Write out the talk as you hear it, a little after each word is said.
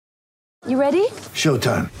You ready?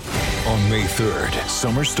 Showtime. On May 3rd,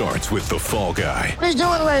 summer starts with The Fall Guy. Let's do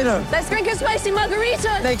it later. Let's drink a spicy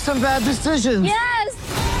margarita. Make some bad decisions.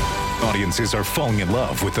 Yes! Audiences are falling in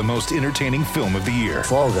love with the most entertaining film of the year.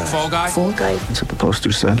 Fall Guy. Fall Guy? Fall Guy. That's what the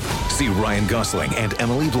poster said. See Ryan Gosling and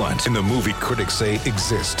Emily Blunt in the movie critics say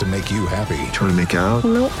exists to make you happy. Trying to make it out?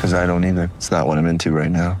 Nope. Because I don't either. It's not what I'm into right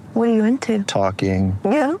now. What are you into? Talking.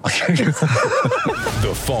 Yeah.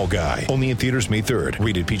 The Fall Guy. Only in theaters May 3rd.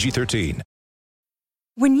 Rated PG-13.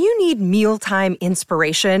 When you need mealtime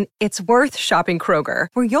inspiration, it's worth shopping Kroger,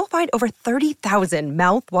 where you'll find over 30,000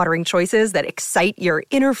 mouth-watering choices that excite your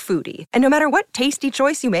inner foodie. And no matter what tasty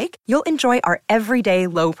choice you make, you'll enjoy our everyday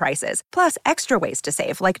low prices, plus extra ways to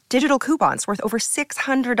save, like digital coupons worth over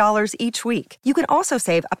 $600 each week. You can also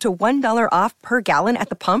save up to $1 off per gallon at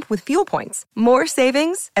the pump with fuel points. More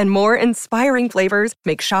savings and more inspiring flavors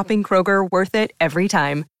make shopping Kroger worth it every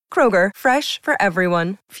time. Kroger, fresh for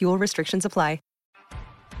everyone. Fuel restrictions apply.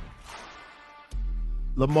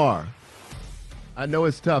 Lamar, I know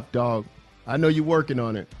it's tough, dog. I know you're working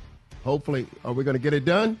on it. Hopefully, are we going to get it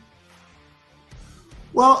done?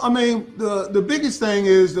 Well, I mean, the biggest thing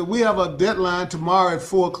is that we have a deadline tomorrow at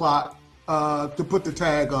 4 o'clock to put the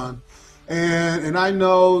tag on. And I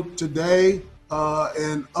know today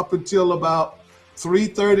and up until about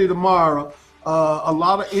 3:30 tomorrow, a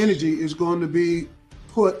lot of energy is going to be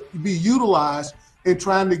utilized in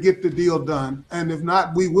trying to get the deal done. And if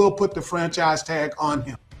not, we will put the franchise tag on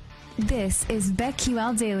him. This is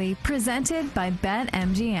BetQL Daily, presented by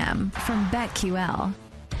BetMGM from BetQL.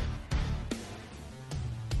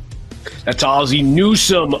 That's Ozzie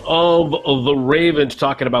Newsome of the Ravens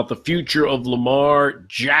talking about the future of Lamar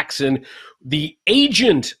Jackson, the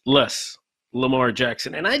agentless Lamar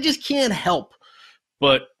Jackson. And I just can't help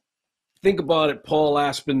but think about it, Paul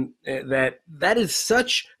Aspen, that is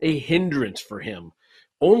such a hindrance for him,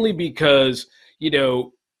 only because,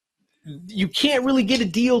 you can't really get a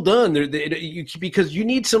deal done because you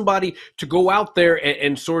need somebody to go out there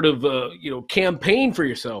and sort of, campaign for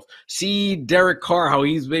yourself. See Derek Carr, how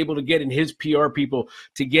he's able to get in his PR people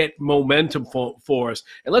to get momentum for us.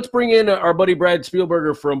 And let's bring in our buddy Brad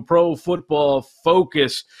Spielberger from Pro Football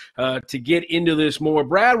Focus to get into this more.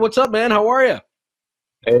 Brad, what's up, man? How are you?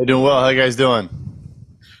 Hey, doing well. How you guys doing?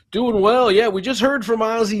 Doing well, yeah. We just heard from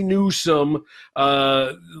Ozzie Newsome.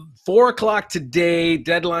 4 o'clock today,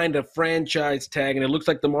 deadline to franchise tag, and it looks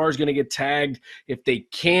like Lamar's going to get tagged if they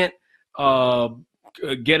can't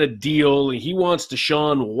get a deal. He wants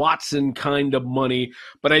Deshaun Watson kind of money.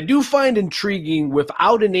 But I do find intriguing,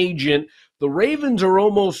 without an agent, the Ravens are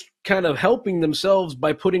almost kind of helping themselves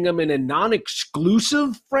by putting them in a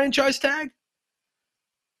non-exclusive franchise tag.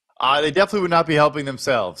 They definitely would not be helping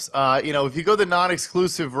themselves. If you go the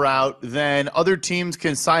non-exclusive route, then other teams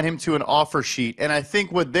can sign him to an offer sheet. And I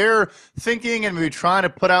think what they're thinking and maybe trying to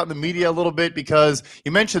put out in the media a little bit, because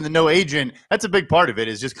you mentioned the no agent, that's a big part of it,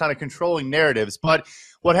 is just kind of controlling narratives. But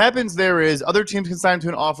what happens there is other teams can sign him to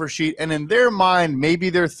an offer sheet, and in their mind,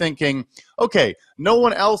 maybe they're thinking, okay, no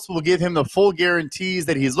one else will give him the full guarantees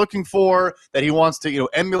that he's looking for, that he wants to,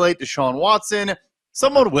 emulate Deshaun Watson.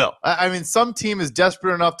 Someone will. I mean, some team is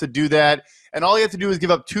desperate enough to do that, and all you have to do is give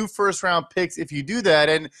up 2 first-round picks if you do that,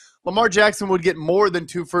 and Lamar Jackson would get more than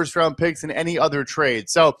 2 first-round picks in any other trade.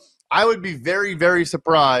 So I would be very, very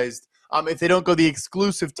surprised if they don't go the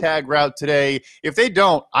exclusive tag route today. If they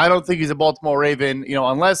don't, I don't think he's a Baltimore Raven,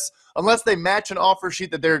 unless they match an offer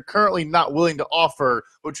sheet that they're currently not willing to offer,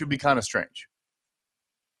 which would be kind of strange.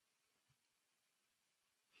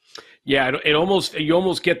 Yeah, you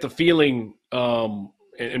almost get the feeling,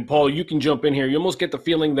 and Paul, you can jump in here. You almost get the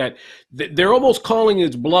feeling that they're almost calling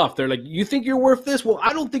his bluff. They're like, "You think you're worth this? Well,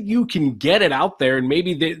 I don't think you can get it out there, and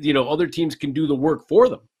maybe other teams can do the work for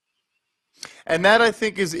them." And that, I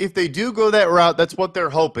think, is if they do go that route, that's what they're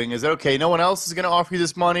hoping is that, okay, no one else is going to offer you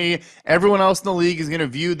this money. Everyone else in the league is going to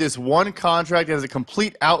view this one contract as a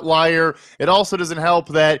complete outlier. It also doesn't help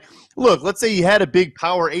that, look, let's say you had a big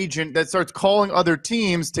power agent that starts calling other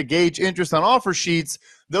teams to gauge interest on offer sheets.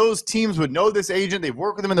 Those teams would know this agent. They've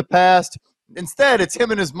worked with him in the past. Instead, it's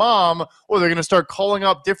him and his mom, or they're going to start calling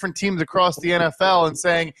up different teams across the NFL and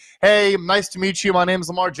saying, hey, nice to meet you. My name is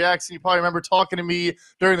Lamar Jackson. You probably remember talking to me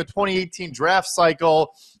during the 2018 draft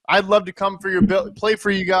cycle. I'd love to come play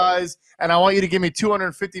for you guys, and I want you to give me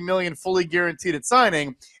 $250 million fully guaranteed at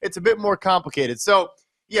signing. It's a bit more complicated. So,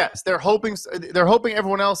 yes, they're hoping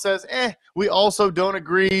everyone else says, we also don't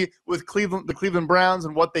agree with the Cleveland Browns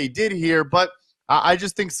and what they did here, but I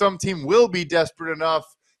just think some team will be desperate enough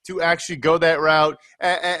to actually go that route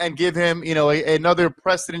and give him, another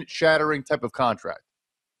precedent-shattering type of contract.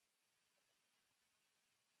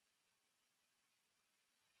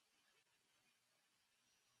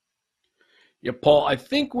 Yeah, Paul. I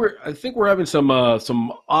think we're having some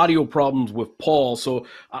audio problems with Paul. So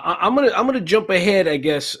I'm gonna jump ahead, I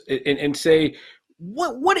guess, and say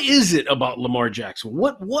what is it about Lamar Jackson?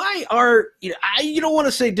 Why are you don't want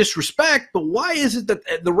to say disrespect, but why is it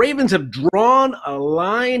that the Ravens have drawn a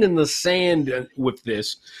line in the sand with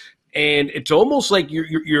this, and it's almost like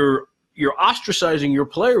you're ostracizing your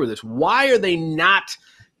player with this? Why are they not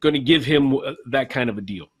going to give him that kind of a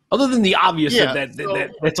deal? Other than the obvious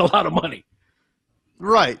that's a lot of money.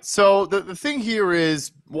 Right. So the thing here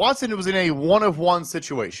is Watson was in a one-of-one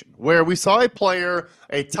situation where we saw a player,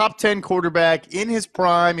 a top 10 quarterback in his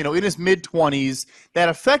prime, in his mid-20s, that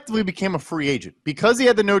effectively became a free agent because he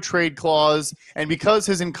had the no-trade clause and because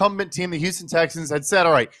his incumbent team, the Houston Texans, had said,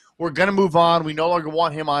 all right, we're going to move on. We no longer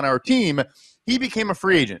want him on our team. He became a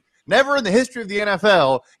free agent. Never in the history of the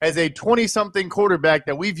NFL has a 20-something quarterback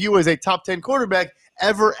that we view as a top 10 quarterback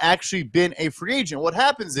ever actually been a free agent. What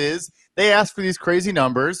happens is they ask for these crazy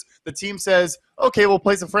numbers. The team says, okay, we'll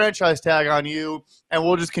place a franchise tag on you, and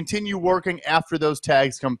we'll just continue working after those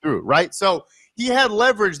tags come through, right? So he had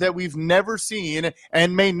leverage that we've never seen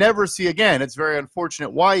and may never see again. It's very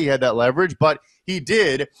unfortunate why he had that leverage, but he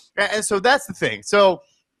did. And so that's the thing. So,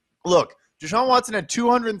 look, Deshaun Watson had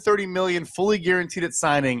 $230 million fully guaranteed at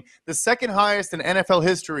signing. The second highest in NFL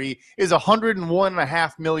history is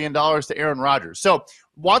 $101.5 million to Aaron Rodgers. So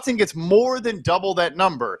Watson gets more than double that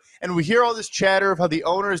number. And we hear all this chatter of how the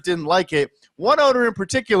owners didn't like it. One owner in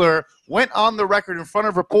particular went on the record in front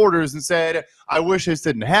of reporters and said, I wish this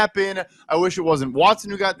didn't happen. I wish it wasn't Watson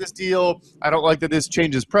who got this deal. I don't like that this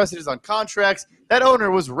changes precedence on contracts. That owner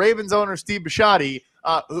was Ravens owner Steve Bisciotti,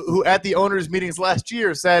 who at the owners' meetings last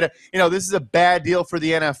year said, this is a bad deal for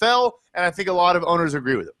the NFL, and I think a lot of owners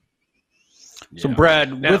agree with him. So,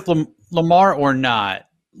 Brad, with Lamar or not,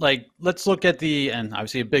 let's look at and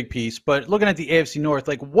obviously a big piece, but looking at the AFC North,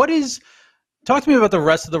 talk to me about the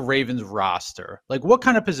rest of the Ravens roster. What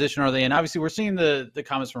kind of position are they in? Obviously, we're seeing the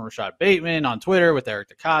comments from Rashad Bateman on Twitter with Eric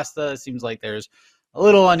DeCosta. It seems like there's a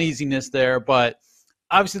little uneasiness there, but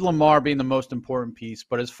obviously Lamar being the most important piece.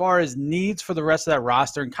 But as far as needs for the rest of that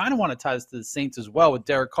roster, and kind of want to tie this to the Saints as well with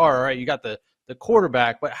Derek Carr, all right, you got the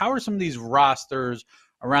quarterback, but how are some of these rosters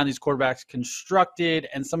around these quarterbacks constructed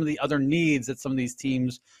and some of the other needs that some of these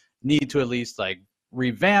teams need to at least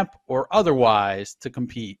revamp or otherwise to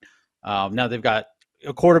compete? Now they've got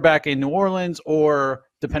a quarterback in New Orleans or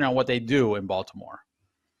depending on what they do in Baltimore.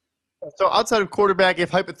 So outside of quarterback, if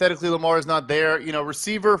hypothetically Lamar is not there,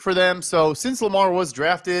 receiver for them. So since Lamar was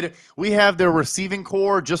drafted, we have their receiving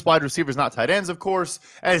core, just wide receivers, not tight ends, of course,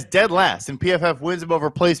 as dead last in PFF wins above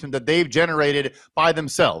replacement that they've generated by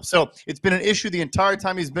themselves. So it's been an issue the entire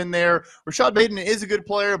time he's been there. Rashad Bateman is a good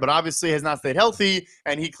player, but obviously has not stayed healthy,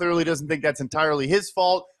 and he clearly doesn't think that's entirely his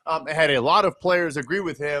fault. Had a lot of players agree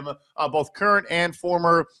with him, both current and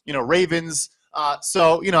former, Ravens.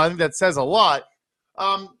 So I think that says a lot.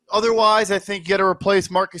 Otherwise, I think you got to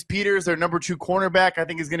replace Marcus Peters, their number 2 cornerback. I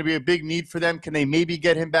think is going to be a big need for them. Can they maybe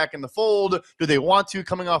get him back in the fold? Do they want to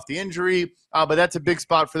coming off the injury? But that's a big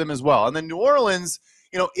spot for them as well. And then New Orleans,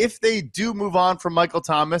 if they do move on from Michael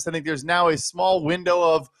Thomas, I think there's now a small window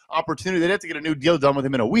of opportunity. They'd have to get a new deal done with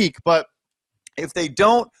him in a week. But if they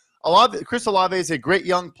don't, Chris Olave is a great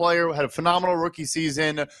young player, had a phenomenal rookie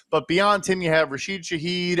season. But beyond him, you have Rashid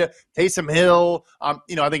Shaheed, Taysom Hill. I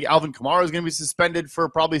think Alvin Kamara is going to be suspended for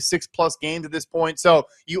probably 6+ games at this point. So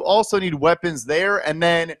you also need weapons there. And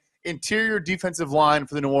then interior defensive line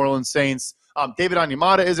for the New Orleans Saints. David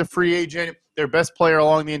Onyemata is a free agent. Their best player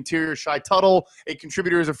along the interior, Shai Tuttle, a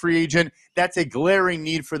contributor, is a free agent. That's a glaring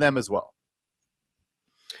need for them as well.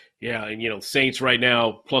 Yeah, and Saints right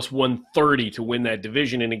now plus 130 to win that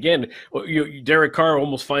division. And again, Derek Carr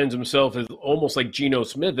almost finds himself as almost like Geno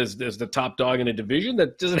Smith as the top dog in a division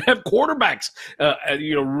that doesn't have quarterbacks,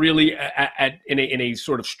 really in a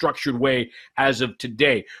sort of structured way as of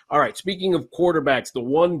today. All right, speaking of quarterbacks, the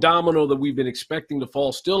one domino that we've been expecting to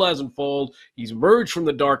fall still hasn't fallen. He's emerged from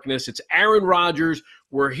the darkness. It's Aaron Rodgers.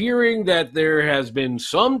 We're hearing that there has been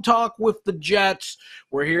some talk with the Jets.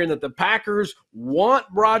 We're hearing that the Packers want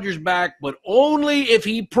Rodgers back, but only if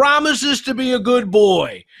he promises to be a good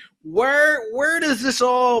boy. Where does this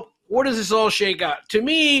all shake out? To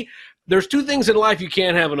me, there's 2 things in life you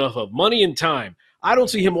can't have enough of: money and time. I don't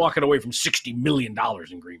see him walking away from $60 million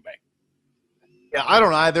in Green Bay. Yeah, I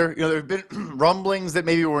don't either. There have been rumblings that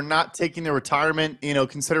maybe we're not taking the retirement,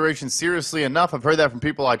 consideration seriously enough. I've heard that from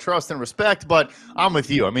people I trust and respect, but I'm with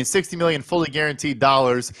you. I mean, $60 million fully guaranteed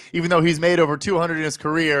dollars, even though he's made over $200 in his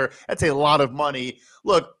career, that's a lot of money.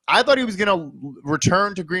 Look, I thought he was going to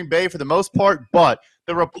return to Green Bay for the most part, but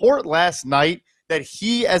the report last night that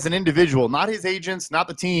he as an individual, not his agents, not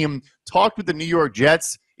the team, talked with the New York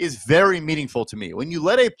Jets is very meaningful to me. When you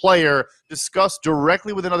let a player discuss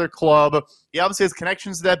directly with another club, he obviously has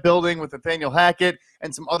connections to that building with Nathaniel Hackett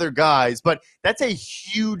and some other guys, but that's a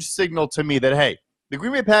huge signal to me that, hey, the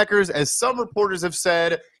Green Bay Packers, as some reporters have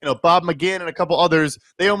said, Bob McGinn and a couple others,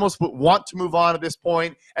 they almost would want to move on at this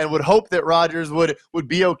point and would hope that Rodgers would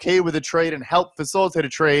be okay with a trade and help facilitate a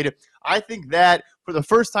trade. I think that for the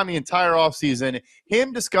first time the entire offseason,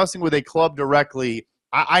 him discussing with a club directly,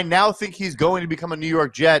 I now think he's going to become a New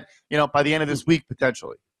York Jet, by the end of this week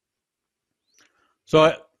potentially.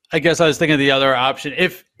 So I guess I was thinking of the other option.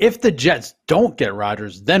 If the Jets don't get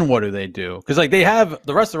Rodgers, then what do they do? Because they have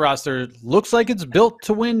the rest of the roster looks like it's built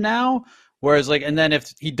to win now. Whereas and then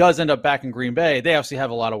if he does end up back in Green Bay, they obviously have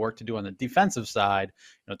a lot of work to do on the defensive side.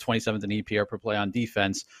 27th in EPR per play on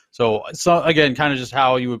defense. So again, kind of just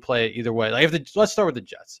how you would play it either way. Let's start with the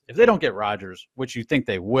Jets. If they don't get Rodgers, which you think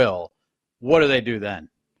they will, what do they do then?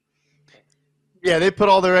 Yeah, they put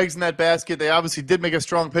all their eggs in that basket. They obviously did make a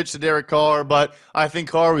strong pitch to Derek Carr, but I think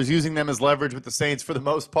Carr was using them as leverage with the Saints for the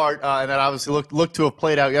most part, and that obviously looked to have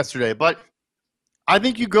played out yesterday. But I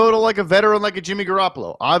think you go to a veteran like a Jimmy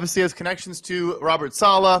Garoppolo. Obviously has connections to Robert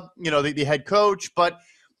Saleh, the head coach, but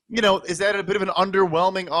is that a bit of an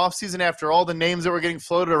underwhelming offseason after all the names that were getting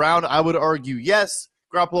floated around? I would argue yes.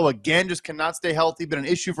 Garoppolo, again, just cannot stay healthy. Been an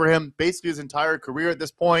issue for him basically his entire career at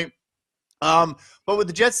this point. But with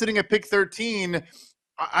the Jets sitting at pick 13,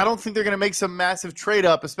 I don't think they're going to make some massive trade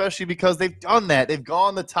up, especially because they've done that. They've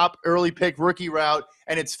gone the top early pick rookie route,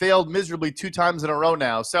 and it's failed miserably 2 times in a row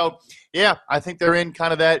now. So, yeah, I think they're in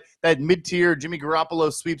kind of that mid-tier Jimmy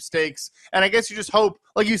Garoppolo sweepstakes. And I guess you just hope,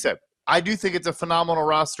 like you said, I do think it's a phenomenal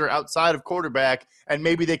roster outside of quarterback, and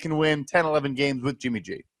maybe they can win 10, 11 games with Jimmy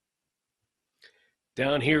G.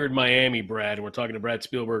 Down here in Miami, Brad, and we're talking to Brad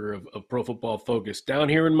Spielberger of Pro Football Focus. Down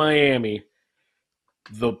here in Miami,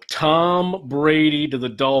 the Tom Brady to the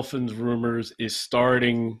Dolphins rumors is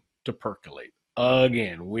starting to percolate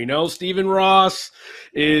again. We know Stephen Ross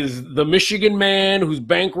is the Michigan man who's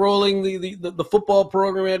bankrolling the football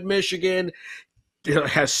program at Michigan,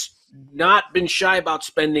 has not been shy about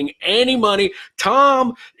spending any money.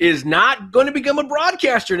 Tom is not going to become a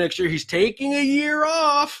broadcaster next year. He's taking a year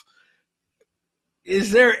off.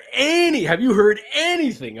 Have you heard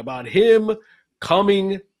anything about him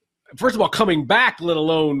coming back, let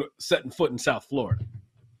alone setting foot in South Florida?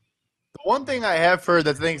 The one thing I have heard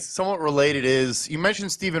that I think is somewhat related is you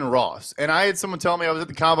mentioned Stephen Ross, and I had someone tell me I was at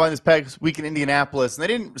the Combine this past week in Indianapolis, and they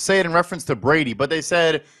didn't say it in reference to Brady, but they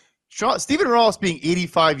said Stephen Ross being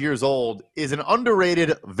 85 years old is an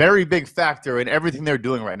underrated, very big factor in everything they're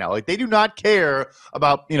doing right now. They do not care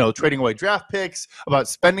about, trading away draft picks, about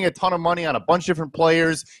spending a ton of money on a bunch of different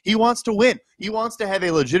players. He wants to win. He wants to have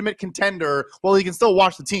a legitimate contender while he can still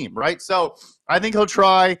watch the team, right? So I think he'll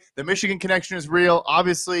try. The Michigan connection is real.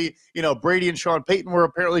 Obviously, Brady and Sean Payton were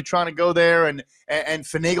apparently trying to go there and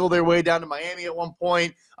finagle their way down to Miami at one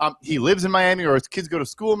point. He lives in Miami, or his kids go to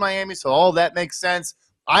school in Miami, so all that makes sense.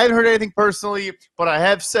 I haven't heard anything personally, but I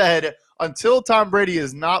have said until Tom Brady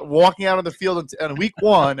is not walking out on the field on week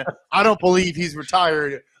 1, I don't believe he's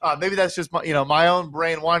retired. Maybe that's just my own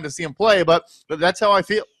brain wanting to see him play, but that's how I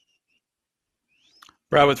feel.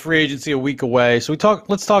 Brad, with free agency a week away, so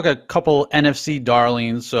let's talk a couple NFC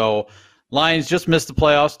darlings. So Lions just missed the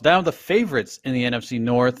playoffs, down the favorites in the NFC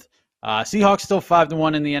North. Seahawks still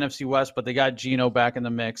 5-1 in the NFC West, but they got Geno back in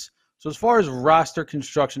the mix. So as far as roster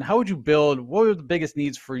construction, how would you build? What are the biggest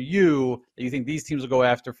needs for you that you think these teams will go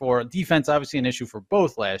after for? Defense, obviously an issue for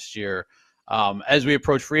both last year as we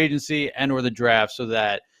approach free agency and or the draft, so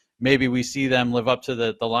that maybe we see them live up to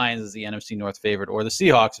the Lions as the NFC North favorite, or the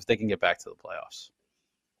Seahawks if they can get back to the playoffs.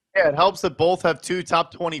 Yeah, it helps that both have 2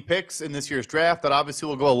 top 20 picks in this year's draft. That obviously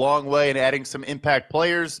will go a long way in adding some impact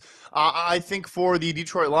players. I think for the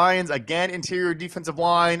Detroit Lions, again, interior defensive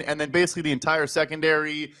line, and then basically the entire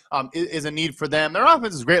secondary is a need for them. Their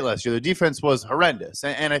offense is great last year. Their defense was horrendous.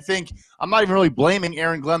 And I think I'm not even really blaming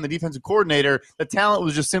Aaron Glenn, the defensive coordinator. The talent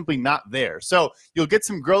was just simply not there. So you'll get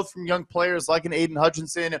some growth from young players like an Aiden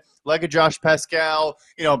Hutchinson, like a Josh Pascal.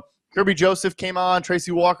 Kirby Joseph came on.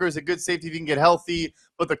 Tracy Walker is a good safety if he can get healthy.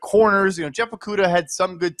 But the corners, Jeff Okudah had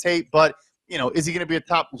some good tape, but is he going to be a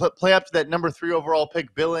top play up to that number 3 overall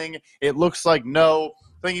pick billing? It looks like no.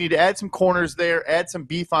 I think you need to add some corners there, add some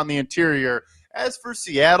beef on the interior. As for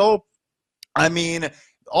Seattle,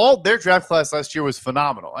 all their draft class last year was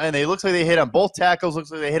phenomenal. And it looks like they hit on both tackles,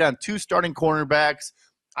 looks like they hit on 2 starting cornerbacks.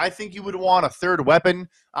 I think you would want a third weapon.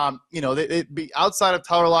 It'd be outside of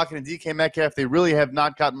Tyler Lockett and DK Metcalf. They really have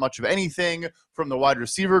not gotten much of anything from the wide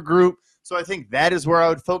receiver group. So I think that is where I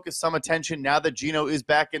would focus some attention now that Geno is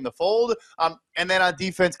back in the fold. And then on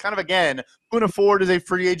defense, kind of again, Poona Ford is a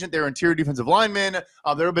free agent. They're interior defensive linemen.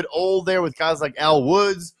 They're a bit old there with guys like Al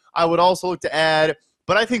Woods. I would also look to add,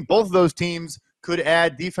 but I think both of those teams could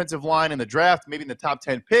add defensive line in the draft, maybe in the top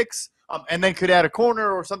 10 picks, and then could add a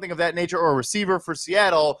corner or something of that nature or a receiver for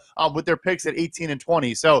Seattle with their picks at 18 and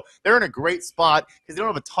 20. So they're in a great spot because they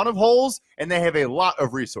don't have a ton of holes and they have a lot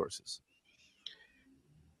of resources.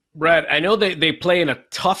 Brad, I know they play in a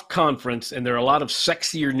tough conference, and there are a lot of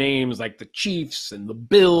sexier names like the Chiefs and the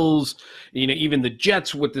Bills, even the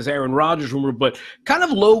Jets with this Aaron Rodgers rumor, but kind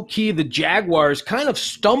of low-key, the Jaguars kind of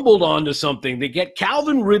stumbled onto something. They get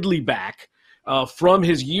Calvin Ridley back from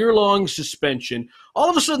his year-long suspension. All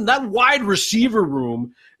of a sudden, that wide receiver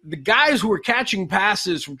room, the guys who are catching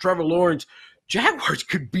passes from Trevor Lawrence, Jaguars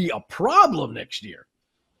could be a problem next year.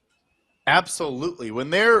 Absolutely.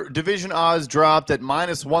 When their division odds dropped at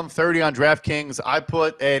minus 130 on DraftKings, I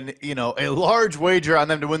put a large wager on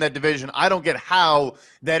them to win that division. I don't get how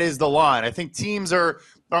that is the line. I think teams are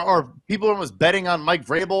people are almost betting on Mike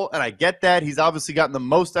Vrabel, and I get that. He's obviously gotten the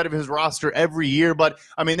most out of his roster every year, but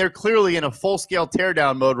I mean, they're clearly in a full-scale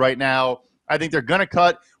teardown mode right now. I think they're going to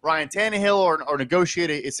cut Ryan Tannehill or negotiate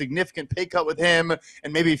a significant pay cut with him.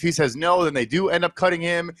 And maybe if he says no, then they do end up cutting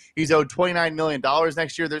him. He's owed $29 million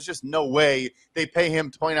next year. There's just no way they pay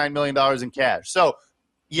him $29 million in cash. So,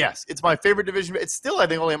 yes, it's my favorite division. It's still, I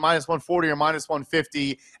think, only a minus 140 or minus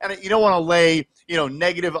 150. And you don't want to lay,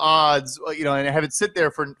 negative odds, and have it sit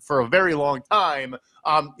there for a very long time.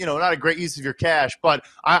 Not a great use of your cash. But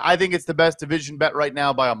I think it's the best division bet right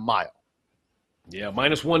now by a mile. Yeah,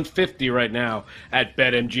 minus 150 right now at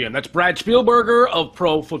BetMGM. That's Brad Spielberger of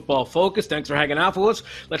Pro Football Focus. Thanks for hanging out with us.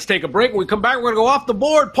 Let's take a break. When we come back, we're going to go off the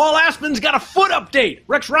board. Paul Aspen's got a foot update.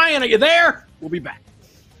 Rex Ryan, are you there? We'll be back.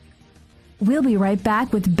 We'll be right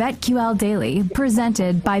back with BetQL Daily,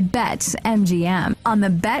 presented by BetMGM on the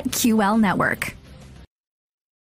BetQL Network.